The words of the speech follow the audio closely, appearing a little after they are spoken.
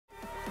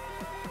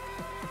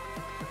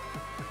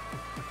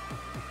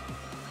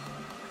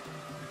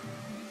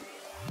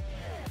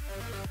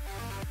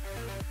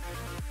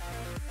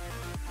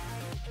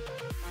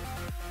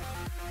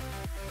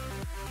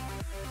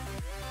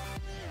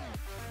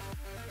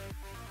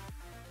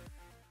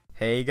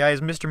Hey guys,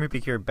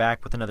 MrMoopig here,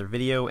 back with another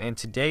video, and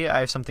today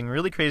I have something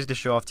really crazy to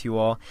show off to you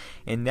all,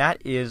 and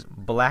that is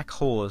black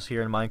holes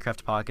here in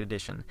Minecraft Pocket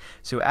Edition.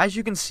 So as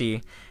you can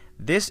see,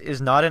 this is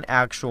not an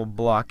actual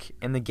block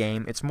in the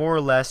game. It's more or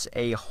less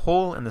a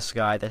hole in the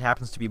sky that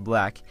happens to be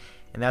black,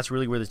 and that's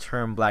really where the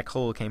term black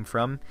hole came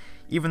from.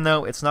 Even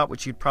though it's not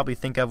what you'd probably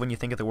think of when you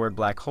think of the word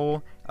black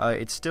hole,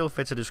 it still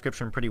fits the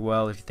description pretty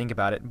well if you think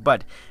about it.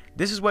 But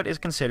this is what is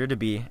considered to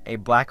be a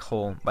black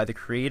hole by the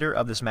creator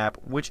of this map,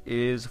 which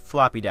is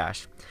Floppy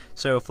Dash.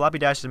 So Floppy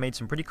Dash has made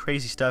some pretty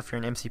crazy stuff here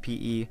in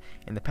MCPE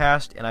in the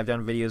past, and I've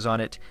done videos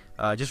on it,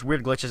 just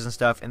weird glitches and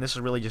stuff, and this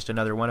is really just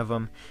another one of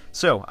them.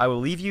 So I will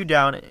leave you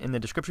down in the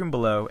description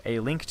below a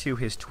link to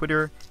his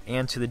Twitter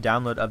and to the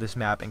download of this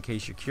map in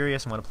case you're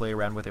curious and want to play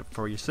around with it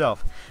for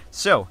yourself.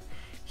 So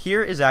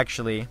here is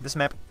actually, this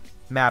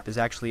map is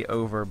actually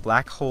over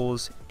black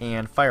holes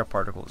and fire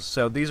particles.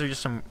 So these are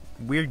just some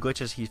weird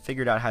glitches he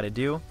figured out how to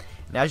do.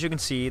 And as you can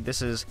see,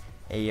 this is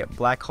a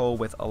black hole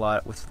with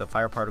the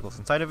fire particles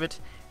inside of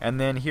it, and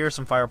then here are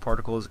some fire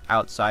particles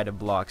outside of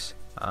blocks,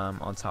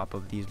 on top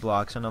of these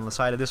blocks and on the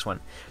side of this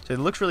one. So it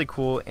looks really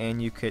cool,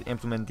 and you could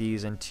implement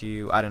these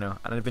into, I don't know,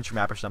 an adventure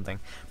map or something.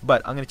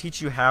 But I'm going to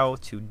teach you how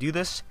to do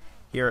this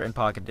here in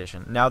Pocket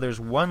Edition. Now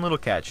there's one little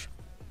catch,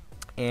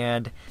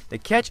 and the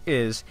catch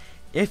is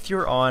if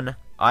you're on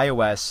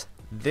iOS,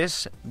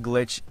 this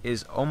glitch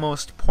is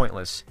almost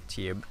pointless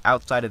to you,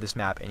 outside of this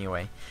map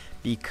anyway,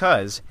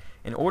 because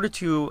in order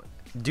to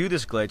do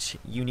this glitch,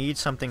 you need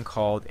something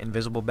called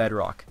invisible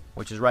bedrock,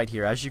 which is right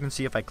here. As you can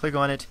see, if I click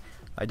on it,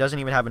 it doesn't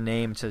even have a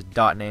name. It says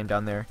dot name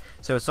down there.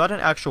 So it's not an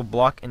actual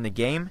block in the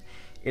game.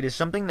 It is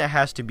something that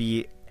has to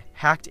be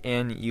hacked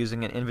in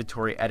using an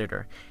inventory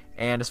editor.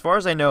 And as far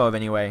as I know of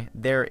anyway,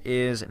 there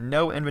is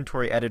no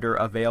inventory editor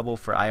available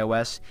for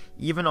iOS,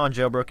 even on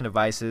jailbroken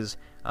devices,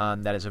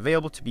 that is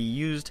available to be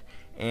used,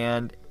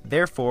 and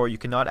therefore you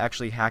cannot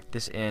actually hack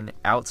this in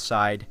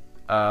outside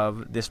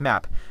of this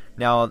map.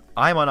 Now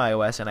I'm on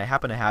iOS and I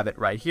happen to have it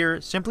right here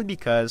simply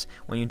because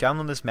when you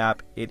download this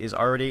map, it is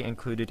already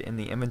included in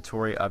the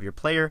inventory of your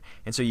player,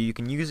 and so you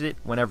can use it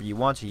whenever you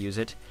want to use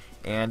it.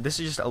 And this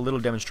is just a little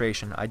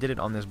demonstration. I did it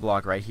on this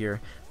block right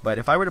here, but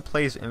if I were to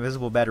place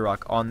invisible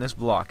bedrock on this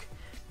block,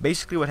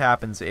 basically what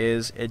happens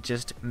is it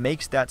just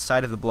makes that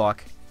side of the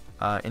block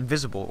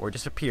invisible or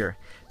disappear.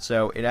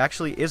 So it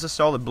actually is a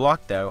solid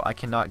block, though. I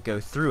cannot go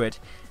through it,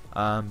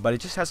 but it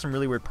just has some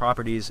really weird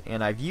properties,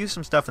 and I've used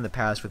some stuff in the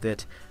past with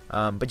it.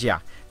 But yeah,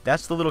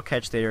 that's the little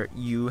catch there.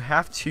 You're gonna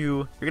have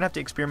to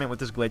experiment with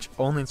this glitch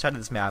only inside of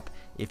this map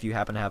if you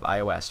happen to have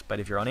iOS. But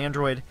if you're on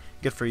Android,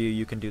 good for you.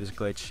 You can do this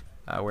glitch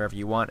wherever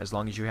you want as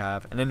long as you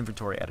have an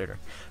inventory editor.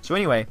 So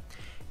anyway,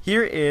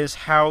 here is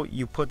how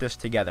you put this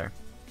together.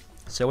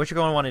 So what you're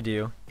going to want to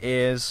do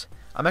is,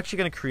 I'm actually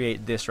going to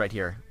create this right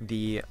here,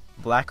 the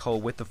black hole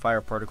with the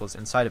fire particles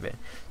inside of it.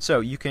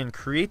 So you can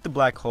create the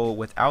black hole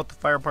without the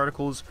fire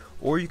particles,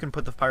 or you can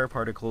put the fire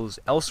particles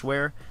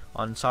elsewhere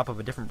on top of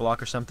a different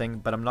block or something,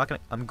 but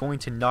I'm going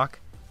to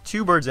knock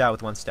two birds out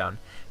with one stone.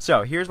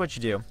 So here's what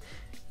you do.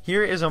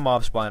 Here is a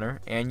mob spawner,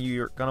 and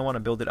you're going to want to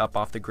build it up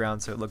off the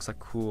ground so it looks like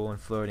cool and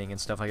floating and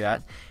stuff like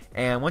that.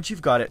 And once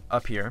you've got it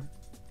up here,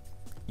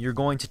 you're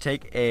going to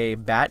take a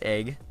bat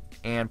egg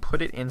and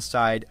put it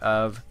inside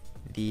of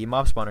the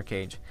mob spawner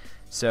cage.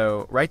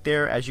 So right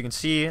there, as you can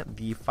see,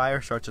 the fire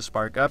starts to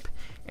spark up,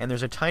 and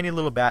there's a tiny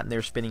little bat in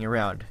there spinning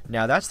around.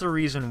 Now that's the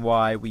reason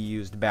why we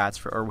used bats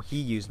for, or he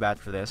used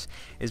bats for this,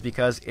 is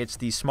because it's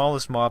the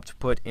smallest mob to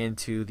put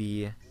into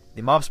the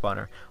mob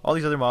spawner. All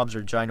these other mobs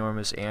are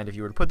ginormous, and if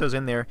you were to put those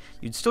in there,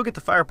 you'd still get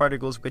the fire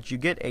particles, but you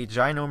get a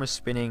ginormous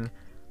spinning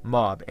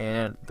mob,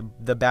 and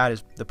the bat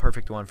is the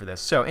perfect one for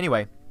this. So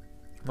anyway,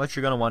 what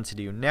you're going to want to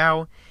do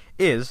now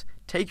is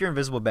take your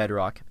invisible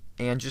bedrock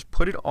and just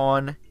put it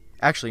on.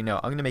 Actually, no,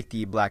 I'm going to make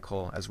the black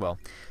hole as well.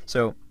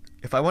 So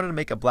if I wanted to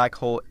make a black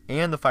hole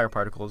and the fire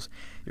particles,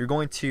 you're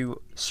going to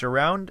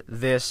surround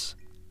this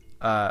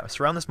mob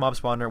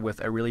spawner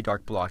with a really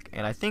dark block.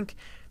 And I think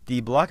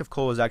the block of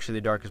coal is actually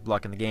the darkest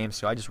block in the game,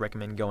 so I just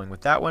recommend going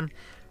with that one.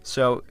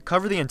 So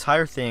cover the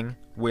entire thing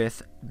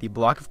with the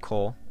block of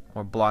coal,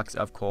 or blocks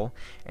of coal,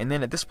 and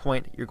then at this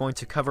point you're going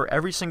to cover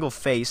every single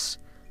face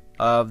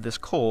of this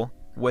coal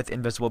with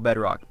invisible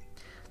bedrock.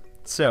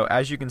 So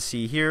as you can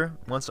see here,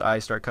 once I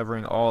start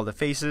covering all the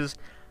faces,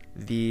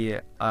 the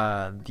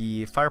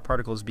fire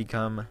particles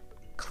become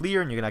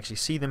clear, and you can actually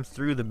see them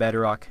through the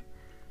bedrock,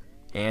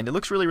 and it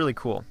looks really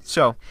cool.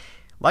 So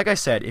like I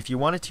said, if you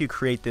wanted to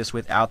create this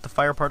without the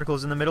fire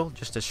particles in the middle,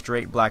 just a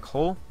straight black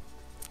hole,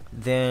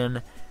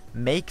 then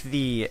make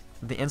the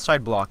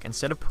inside block,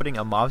 instead of putting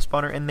a mob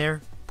spawner in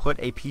there, put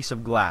a piece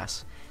of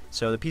glass.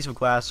 So the piece of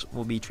glass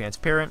will be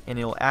transparent, and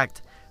it'll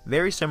act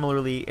very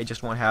similarly. It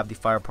just won't have the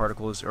fire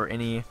particles or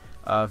any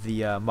of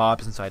the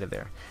mobs inside of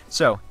there.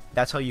 So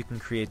that's how you can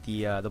create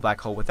the black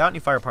hole without any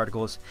fire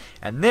particles.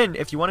 And then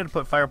if you wanted to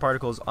put fire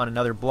particles on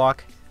another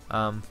block,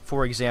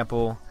 for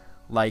example,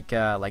 like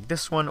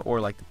this one,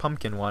 or like the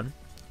pumpkin one,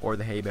 or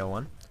the hay bale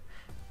one,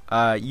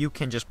 you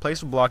can just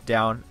place a block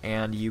down,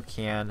 and you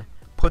can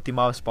put the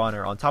mob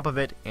spawner on top of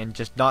it and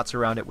just not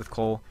surround it with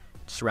coal,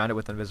 surround it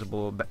with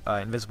invisible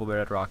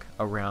bedrock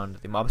around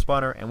the mob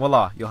spawner, and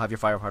voila, you'll have your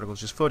fire particles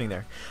just floating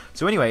there.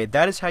 So anyway,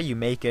 that is how you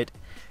make it.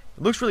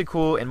 It looks really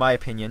cool in my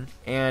opinion,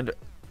 and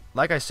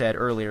like I said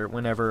earlier,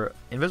 whenever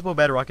invisible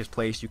bedrock is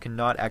placed, you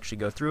cannot actually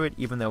go through it,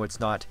 even though it's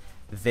not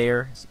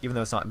there, even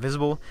though it's not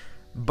visible.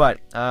 But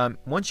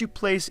once you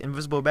place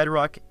invisible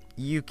bedrock,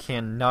 you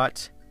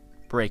cannot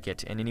break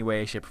it in any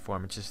way, shape, or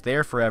form. It's just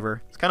there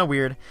forever. It's kind of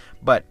weird,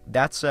 but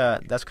that's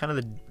kind of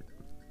the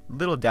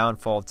little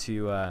downfall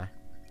to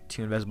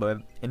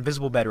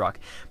invisible bedrock.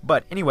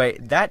 But anyway,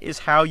 that is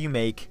how you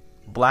make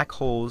black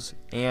holes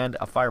and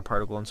a fire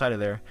particle inside of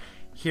there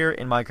here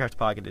in Minecraft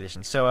Pocket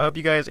Edition. So I hope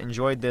you guys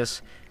enjoyed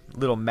this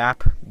little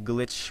map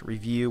glitch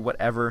review,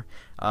 whatever,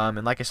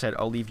 and like I said,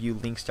 I'll leave you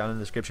links down in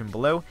the description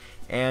below,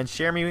 and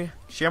share me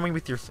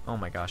with your oh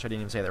my gosh, I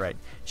didn't even say that right.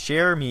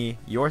 Share me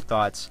your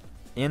thoughts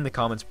in the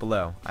comments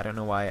below. I don't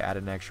know why I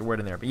added an extra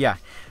word in there, but yeah,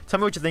 tell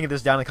me what you think of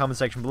this down in the comment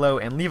section below,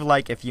 and leave a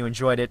like if you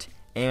enjoyed it,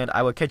 and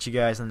I will catch you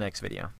guys in the next video.